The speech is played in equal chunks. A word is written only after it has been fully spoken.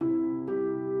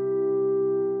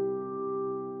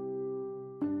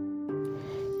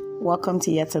Welcome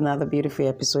to yet another beautiful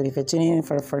episode. If you're tuning in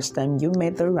for the first time, you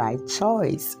made the right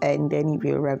choice. And then if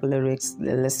you're a regular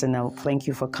listener, thank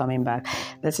you for coming back.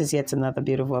 This is yet another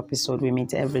beautiful episode. We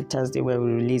meet every Thursday where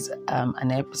we release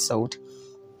an episode.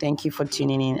 Thank you for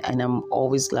tuning in, and I'm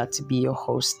always glad to be your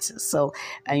host. So,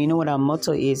 you know what our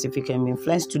motto is: if you can be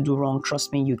influenced to do wrong,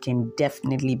 trust me, you can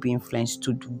definitely be influenced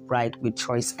to do right with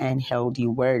choice and healthy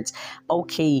words.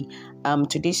 Okay,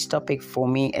 today's topic for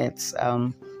me, it's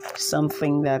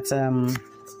something that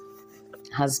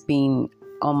has been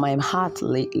on my heart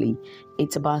lately.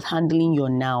 It's about handling your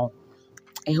now.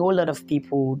 A whole lot of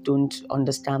people don't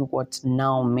understand what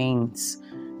now means.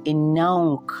 In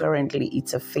now, currently,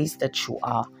 it's a phase that you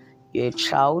are. You're a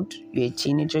child, you're a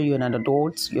teenager, you're an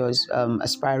adult, you're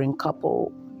aspiring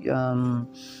couple,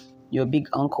 you're a big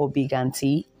uncle, big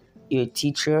auntie, you're a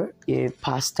teacher, you're a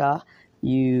pastor,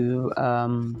 you're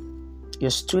a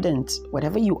student.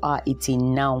 Whatever you are, it's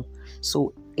in now.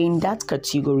 So in that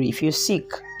category, if you're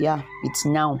sick, it's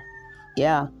now.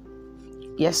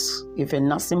 Yes, if you're a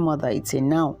nursing mother, it's a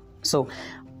now. So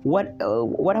what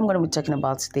I'm going to be talking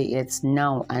about today, it's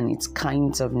now and it's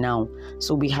kinds of now.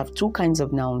 So we have two kinds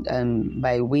of now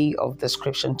by way of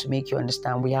description to make you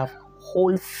understand. We have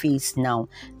whole face now,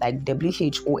 like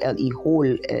WHOLE,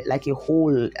 whole, like a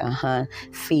whole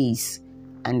face,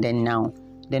 and then now.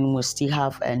 Then we'll still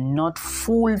have a not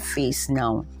full face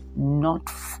now. Not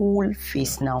full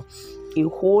face now. A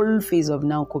whole face of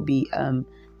now could be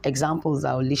examples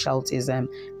I'll list out is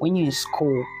when you're in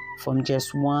school from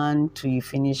just 1 to you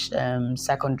finish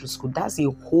secondary school. That's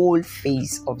a whole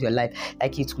phase of your life.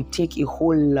 Like it will take a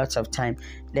whole lot of time.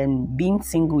 Then being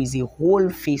single is a whole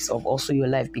phase of also your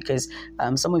life, because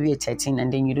some of you are 13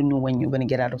 and then you don't know when you're going to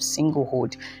get out of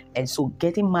singlehood. And so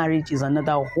getting married is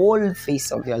another whole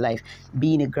phase of your life.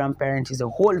 Being a grandparent is a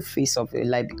whole phase of your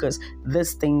life, because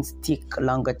these things take a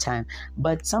longer time.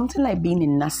 But something like being a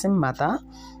nursing mother,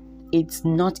 it's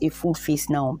not a full phase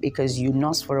now, because you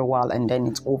nurse for a while and then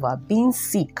it's over. Being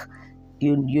sick,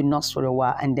 you nurse for a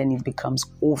while and then it becomes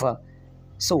over.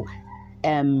 So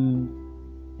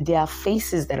there are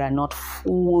phases that are not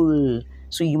full.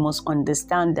 So you must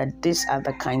understand that these are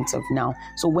the kinds of now.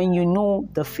 So when you know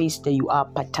the phase that you are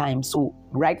per time, so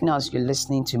right now as you're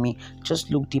listening to me,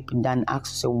 just look deep in that and ask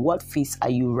yourself, what phase are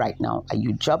you right now? Are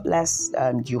you jobless?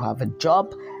 Do you have a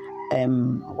job?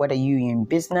 Whether you're in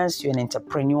business, you're an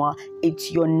entrepreneur, it's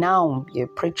your now. You're a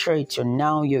preacher, it's your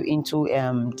now. You're into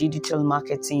digital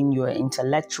marketing, you're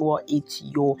intellectual, it's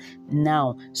your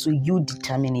now. So you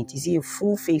determine it. Is it a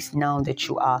full face now that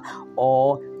you are,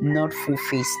 or not full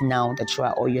face now that you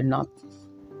are, or you're not?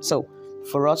 So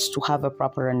for us to have a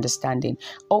proper understanding.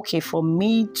 Okay, for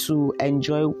me to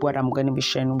enjoy what I'm going to be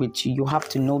sharing with you, you have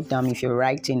to note down. If you're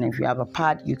writing, if you have a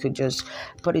pad, you could just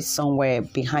put it somewhere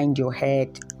behind your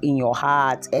head, in your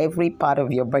heart, every part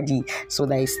of your body, so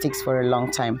that it sticks for a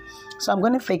long time. So I'm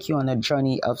going to take you on a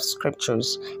journey of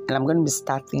scriptures, and I'm going to be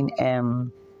starting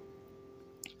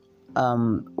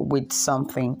with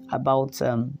something about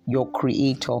your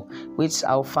creator, which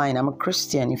I'll find. I'm a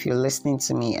Christian if you're listening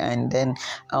to me, and then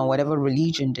whatever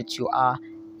religion that you are,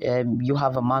 you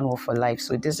have a manual for life.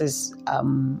 So this is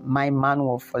my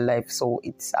manual for life. So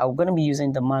I'm going to be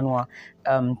using the manual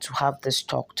to have this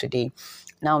talk today.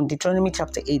 Now, Deuteronomy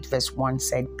chapter 8 verse 1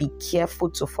 said, "Be careful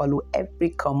to follow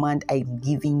every command I'm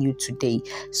giving you today,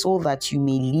 so that you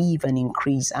may live and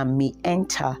increase and may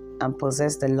enter and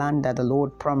possess the land that the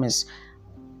Lord promised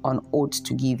on oath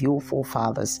to give your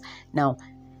forefathers." Now,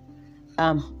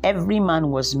 every man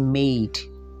was made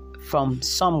from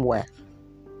somewhere,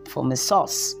 from a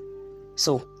source.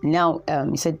 So now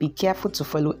he said, be careful to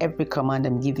follow every command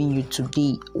I'm giving you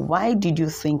today. Why did you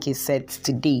think he said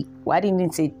today? Why didn't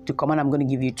he say the command I'm going to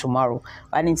give you tomorrow?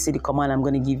 Why didn't he say the command I'm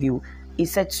going to give you? He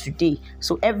said today.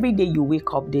 So every day you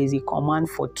wake up, there's a command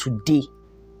for today.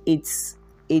 It's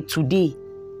a today.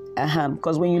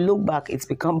 Because when you look back, it's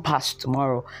become past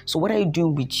tomorrow. So what are you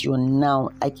doing with your now?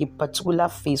 Like a particular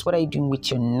phase, what are you doing with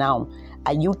your now?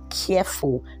 Are you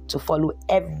careful to follow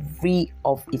every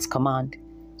of its command?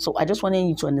 So I just wanted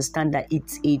you to understand that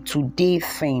it's a today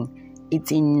thing.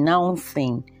 It's a now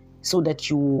thing. So that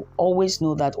you always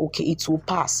know that, okay, it will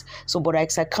pass. So, but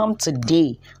as I come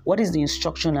today, what is the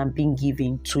instruction I'm being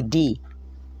given today?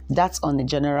 That's on the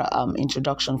general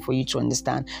introduction for you to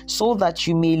understand, so that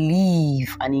you may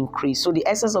live and increase. So the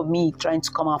essence of me trying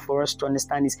to come out for us to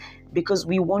understand is because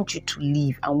we want you to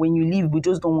live. And when you live, we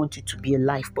just don't want you to be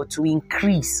alive, but to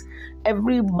increase.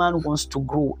 Every man wants to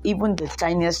grow. Even the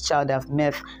tiniest child I've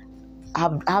met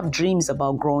have dreams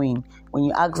about growing. When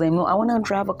you ask them, no, I want to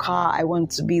drive a car, I want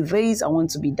to be this, I want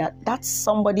to be that. That's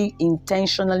somebody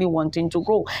intentionally wanting to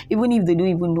grow, even if they don't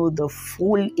even know the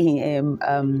full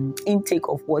intake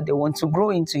of what they want to grow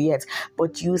into yet.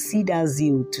 But you see that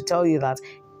zeal to tell you that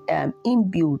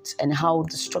inbuilt and how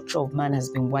the structure of man has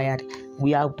been wired.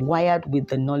 We are wired with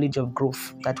the knowledge of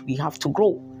growth, that we have to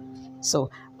grow. So,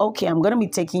 okay, I'm going to be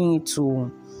taking you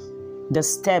to the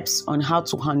steps on how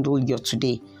to handle your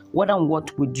today. What and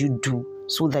would you do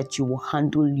so that you will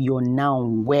handle your now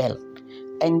well?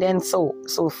 And then, so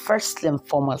first and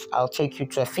foremost, I'll take you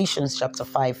to Ephesians chapter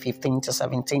 5, 15 to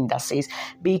 17, that says,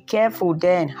 be careful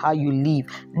then how you live,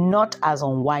 not as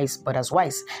unwise, but as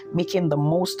wise, making the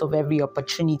most of every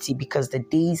opportunity, because the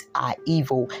days are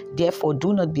evil. Therefore,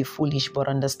 do not be foolish, but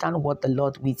understand what the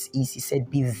Lord wills is. He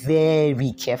said, be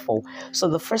very careful. So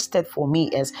the first step for me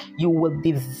is you will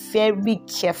be very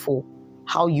careful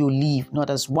how you live, not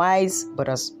as unwise,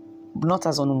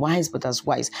 but as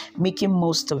wise, making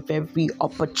most of every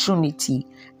opportunity.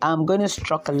 I'm going to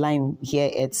struck a line here.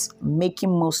 It's making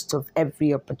most of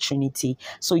every opportunity.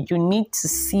 So you need to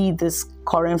see this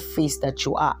current phase that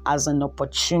you are as an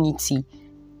opportunity.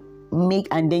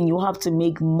 And then you have to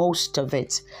make most of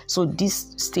it. So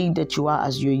this state that you are,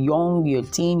 as you're young, you're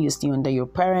teen, you're still under your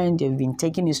parent, you've been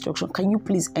taking instruction, can you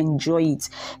please enjoy it?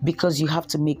 Because you have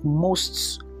to make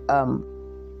most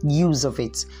use of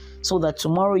it, so that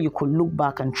tomorrow you could look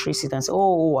back and trace it and say,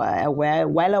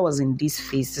 while I was in this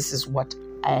phase, this is what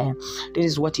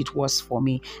it was for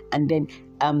me. And then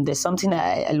there's something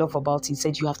I love about it. He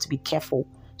said you have to be careful.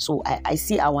 So I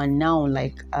see our now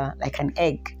like an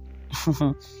egg.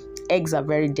 Eggs are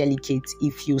very delicate.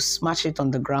 If you smash it on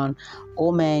the ground,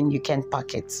 oh man, you can't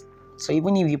pack it. So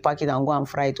even if you pack it and go and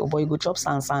fry it, oh boy, you go chop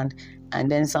sand. And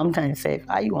then sometimes say,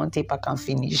 you want to pack and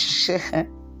finish.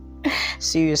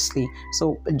 Seriously.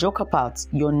 So joke apart,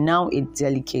 you're now a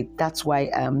delicate. That's why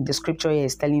the scripture here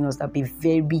is telling us that be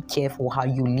very careful how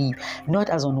you live, not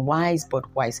as unwise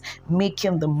but wise,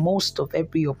 making the most of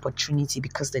every opportunity,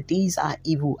 because the days are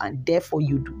evil, and therefore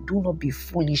you do not be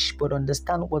foolish, but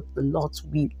understand what the Lord's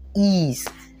will is.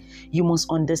 You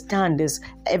must understand this.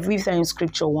 Every time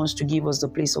scripture wants to give us the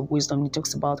place of wisdom, it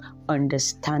talks about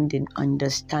understanding.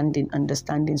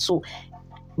 So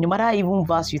no matter even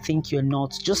verse you think you're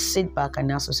not, just sit back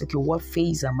and ask yourself, okay, what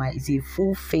phase am I? Is it a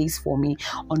full phase for me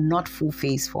or not full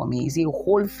phase for me? Is it a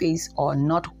whole phase or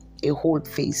not a whole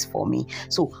phase for me?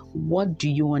 So what do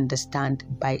you understand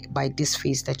by this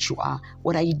phase that you are?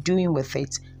 What are you doing with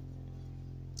it?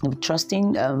 You're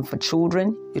trusting for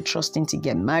children, you're trusting to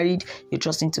get married, you're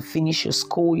trusting to finish your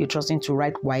school, you're trusting to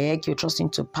write WAEC, you're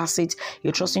trusting to pass it,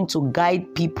 you're trusting to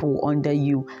guide people under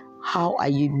you. How are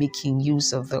you making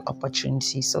use of the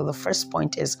opportunity? So the first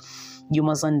point is you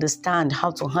must understand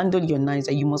how to handle your nights,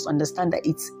 and you must understand that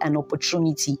it's an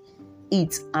opportunity.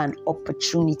 It's an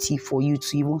opportunity for you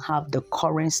to even have the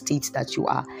current state that you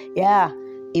are. Yeah.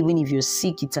 Even if you're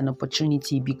sick, it's an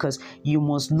opportunity, because you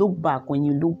must look back. When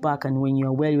you look back and when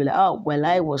you're well, you're like,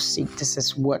 I was sick. This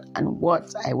is what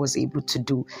I was able to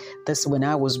do. This, when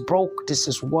I was broke, this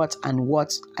is what,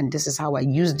 and this is how I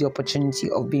used the opportunity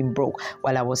of being broke.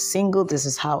 While I was single, this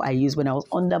is how I used. When I was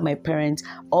under my parents,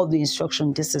 all the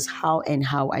instruction, this is how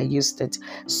I used it,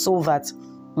 so that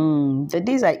the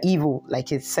days are evil,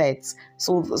 like it says.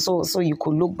 So you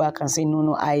could look back and say,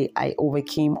 no, I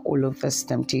overcame all of this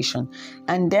temptation.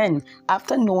 And then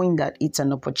after knowing that it's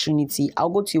an opportunity, I'll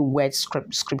go to your word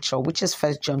scripture, which is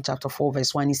 1 John chapter 4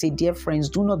 verse 1. He said, dear friends,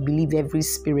 do not believe every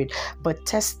spirit, but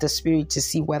test the spirit to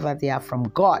see whether they are from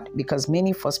God, because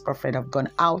many false prophets have gone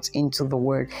out into the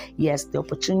world. Yes, the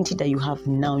opportunity that you have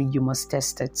now, you must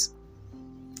test it.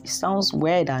 It sounds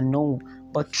weird, I know,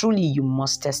 but truly you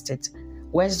must test it.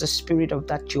 Where's the spirit of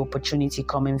that your opportunity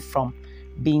coming from?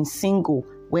 Being single,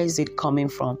 where is it coming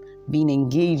from? Being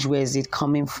engaged, where is it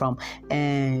coming from?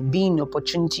 And being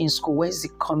opportunity in school, where is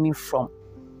it coming from?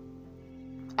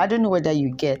 I don't know whether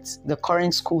you get the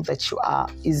current school that you are.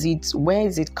 Where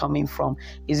is it coming from?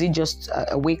 Is it just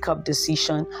a wake-up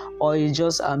decision, or is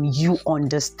just you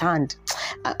understand?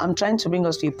 I'm trying to bring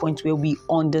us to a point where we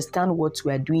understand what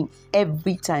we are doing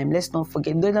every time. Let's not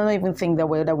forget. Don't even think that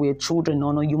whether we're children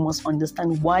or not. You must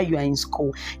understand why you are in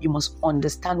school. You must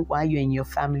understand why you're in your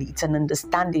family. It's an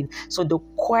understanding. So the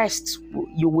quest,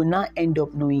 you will not end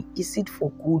up knowing, is it for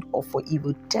good or for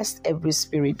evil? Test every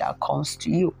spirit that comes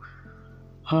to you.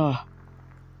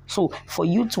 So for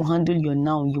you to handle your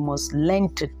now, you must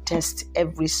learn to test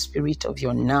every spirit of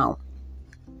your now.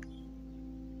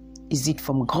 Is it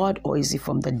from God or is it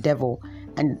from the devil?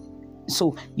 And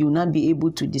so you'll not be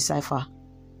able to decipher.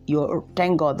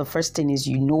 thank God, the first thing is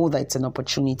you know that it's an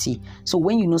opportunity. So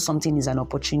when you know something is an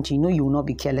opportunity, you know you will not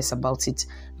be careless about it,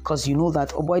 because you know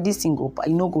that, oh boy, this thing go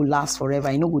last forever,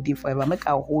 I know go there forever. Make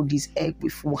I hold this egg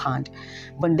with full hand.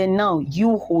 But then now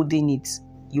you holding it,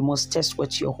 you must test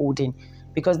what you're holding.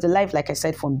 Because the life, like I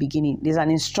said from beginning, there's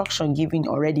an instruction given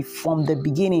already from the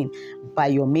beginning by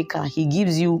your maker. He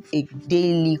gives you a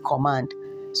daily command.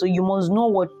 So you must know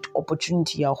what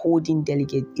opportunity you're holding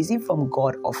delegate. Is it from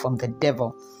God or from the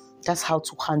devil? That's how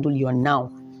to handle your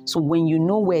now. So when you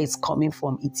know where it's coming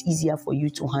from, it's easier for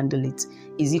you to handle it.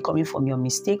 Is it coming from your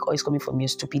mistake, or is it coming from your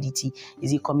stupidity?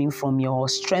 Is it coming from your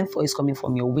strength, or is it coming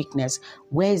from your weakness?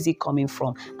 Where is it coming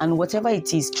from? And whatever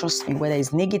it is, trust me, whether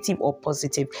it's negative or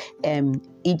positive,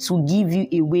 it will give you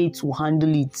a way to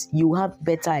handle it. You have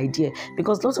better idea,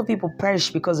 because lots of people perish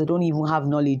because they don't even have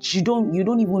knowledge. You don't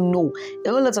even know.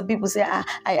 There are lots of people say,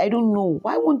 I don't know.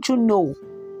 Why won't you know?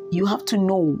 You have to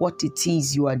know what it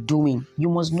is you are doing. You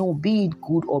must know, be it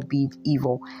good or be it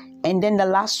evil. And then the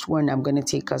last one I'm going to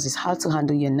take us is how to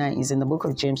handle your now is in the book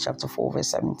of James chapter 4 verse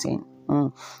 17.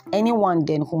 Anyone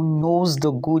then who knows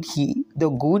the good he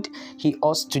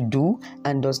ought to do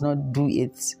and does not do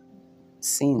it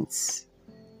sins.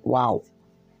 Wow.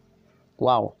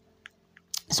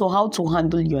 So how to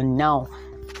handle your now?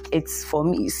 It's for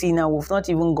me, see, now we've not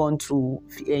even gone to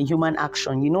human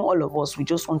action. You know, all of us, we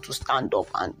just want to stand up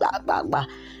and blah, blah, blah.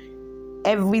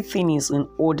 Everything is in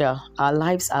order. Our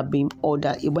lives are being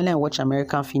ordered. When I watch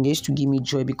American film, they used to give me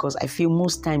joy, because I feel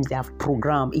most times they have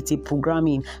programmed. It's a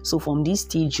programming. So from this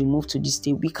stage, you move to this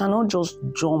stage. We cannot just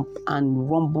jump and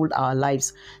rumble our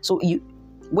lives. So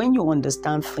when you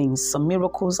understand things, some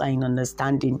miracles are in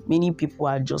understanding. Many people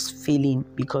are just failing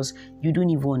because you don't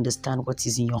even understand what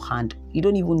is in your hand. You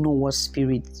don't even know what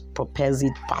spirit propels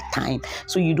it part-time.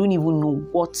 So you don't even know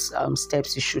what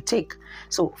steps you should take.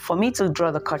 So for me to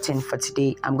draw the curtain for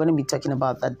today, I'm going to be talking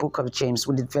about that book of James,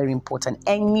 which is very important.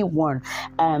 Anyone,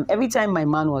 every time my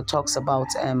manual talks about,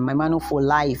 my manual for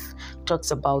life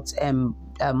talks about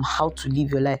how to live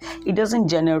your life, it doesn't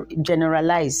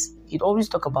generalize. It always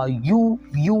talk about you,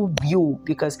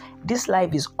 because this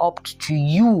life is up to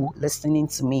you listening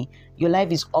to me. Your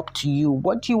life is up to you.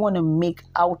 What you want to make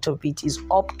out of it is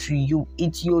up to you.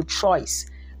 It's your choice.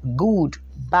 Good,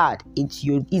 bad,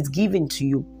 it's given to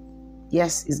you.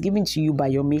 Yes, it's given to you by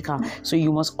your maker. So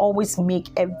you must always make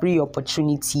every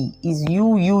opportunity. Is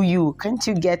you. Can't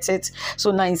you get it?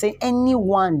 So now you say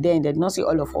anyone then, that not say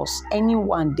all of us,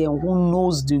 anyone then who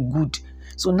knows the good.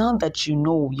 So now that you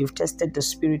know, you've tested the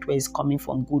spirit where it's coming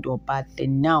from, good or bad,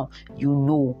 then now you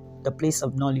know the place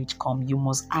of knowledge come. You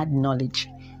must add knowledge.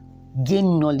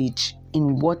 Gain knowledge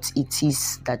in what it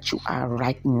is that you are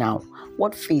right now.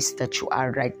 What phase that you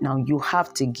are right now, you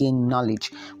have to gain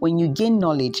knowledge. When you gain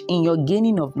knowledge, in your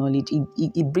gaining of knowledge,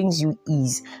 it brings you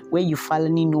ease, where you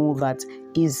finally know that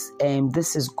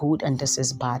this is good and this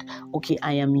is bad. Okay,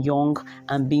 I am young,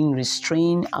 I'm being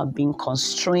restrained, I'm being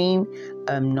constrained,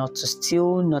 not to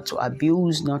steal, not to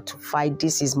abuse, not to fight.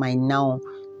 This is my now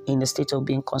in the state of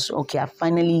being constrained. Okay, I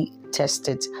finally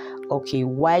tested. Okay,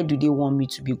 why do they want me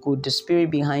to be good? The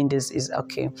spirit behind this is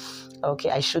okay,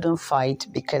 I shouldn't fight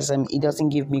because it doesn't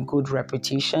give me good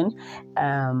reputation.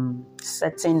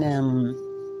 Certain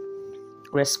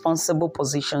responsible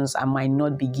positions I might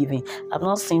not be giving. I've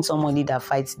not seen somebody that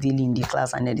fights daily in the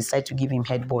class and they decide to give him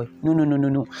head boy.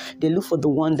 No. They look for the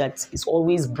one that is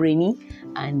always brainy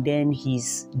and then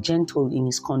he's gentle in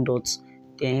his conduct.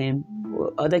 Then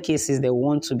other cases they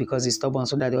want to because he's stubborn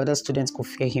so that the other students could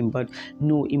fear him. But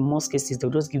no, in most cases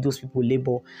they'll just give those people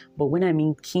labor. But when I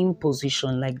mean keen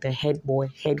position like the head boy,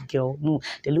 head girl, no,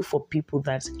 they look for people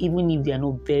that even if they are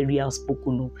not very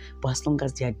outspoken, no, but as long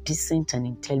as they are decent and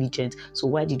intelligent. So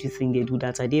why did you think they do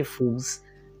that? Are they fools?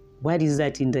 Why is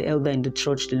that in the elder in the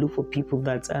church? They look for people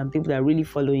that are really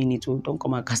following it. Don't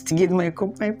come and castigate my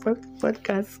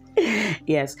podcast.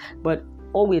 Yes, but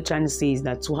all we're trying to say is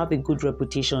that to have a good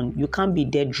reputation, you can't be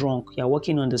dead drunk. You're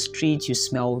walking on the street, you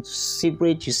smell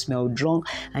cigarette, you smell drunk,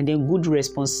 and then good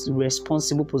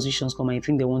responsible positions come and I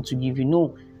think they want to give you.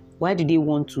 No. Why do they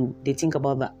want to? They think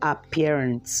about the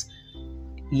appearance.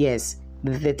 Yes.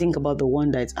 They think about the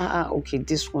one that's, okay,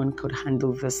 this one could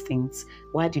handle these things.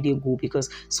 Why do they go?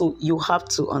 Because, so you have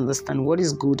to understand what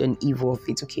is good and evil of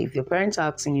it. Okay, if your parents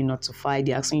are asking you not to fight,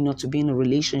 they're asking you not to be in a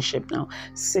relationship now,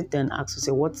 sit there and ask to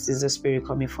say, what is the spirit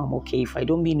coming from? Okay, if I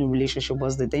don't be in a relationship,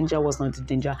 what's the danger? What's not the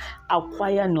danger?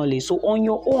 Acquire knowledge. So on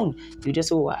your own, you just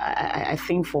say, I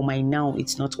think for my now,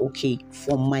 it's not okay.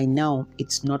 For my now,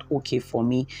 it's not okay for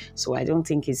me. So I don't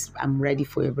think I'm ready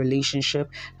for a relationship.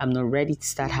 I'm not ready to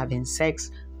start having sex.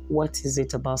 what is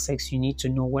it about sex you need to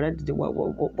know?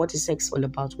 What is sex all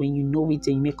about? When you know it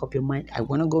and you make up your mind, I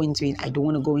want to go into it, I don't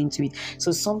want to go into it.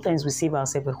 So sometimes we save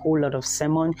ourselves a whole lot of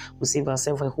sermon, we save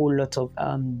ourselves a whole lot of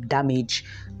damage,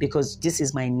 because this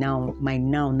is my now,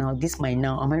 this my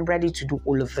now. Am I ready to do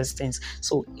all of those things?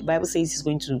 So the Bible says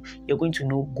you're going to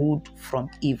know good from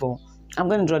evil. I'm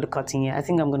going to draw the curtain here. I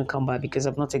think I'm going to come back because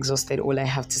I've not exhausted all I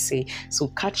have to say. So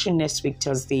catch you next week,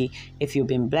 Thursday. If you've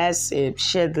been blessed,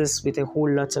 share this with a whole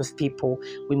lot of people.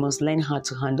 We must learn how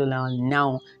to handle our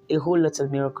now. A whole lot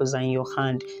of miracles are in your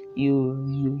hand. You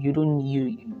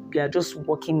are just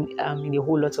walking in a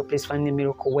whole lot of place finding a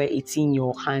miracle where it's in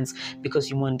your hands, because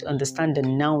you want to understand the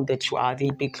now that you are, the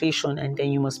implication, and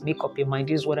then you must make up your mind.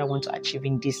 This is what I want to achieve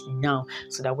in this now,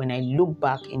 so that when I look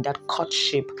back in that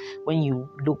courtship, when you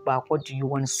look back, what do you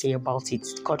want to say about it?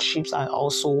 Courtships are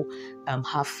also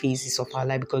have phases of our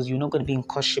life, because you're not going to be in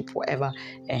courtship forever,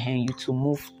 and you to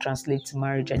move, translate to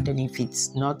marriage, and then if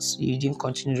it's not, you didn't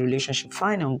continue the relationship,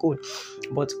 fine and good,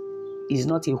 but it's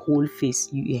not a whole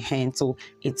phase so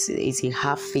it's a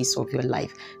half phase of your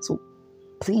life. So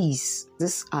please,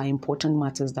 these are important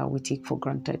matters that we take for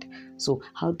granted. So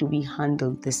how do we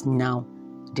handle this now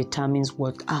determines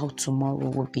what our tomorrow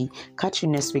will be. Catch you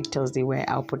next week, Thursday, where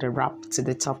I'll put a wrap to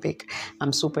the topic.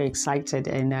 I'm super excited,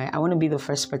 and I want to be the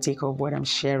first partaker of what I'm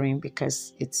sharing,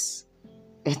 because it's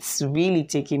really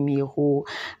taking me a whole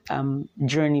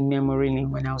journey memory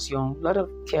lane when I was young. A lot of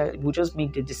we just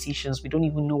make the decisions. We don't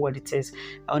even know what it is.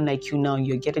 Unlike you now,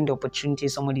 you're getting the opportunity.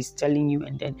 Somebody's telling you,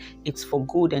 and then it's for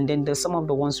good. And then there's some of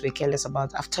the ones we're careless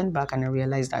about. I've turned back and I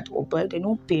realized that, but they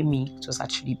don't pay me. It was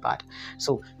actually bad.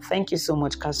 So thank you so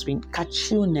much, Catherine.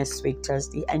 Catch you next week,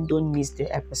 Thursday, and don't miss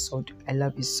the episode. I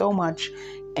love you so much,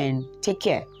 and take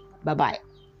care. Bye-bye.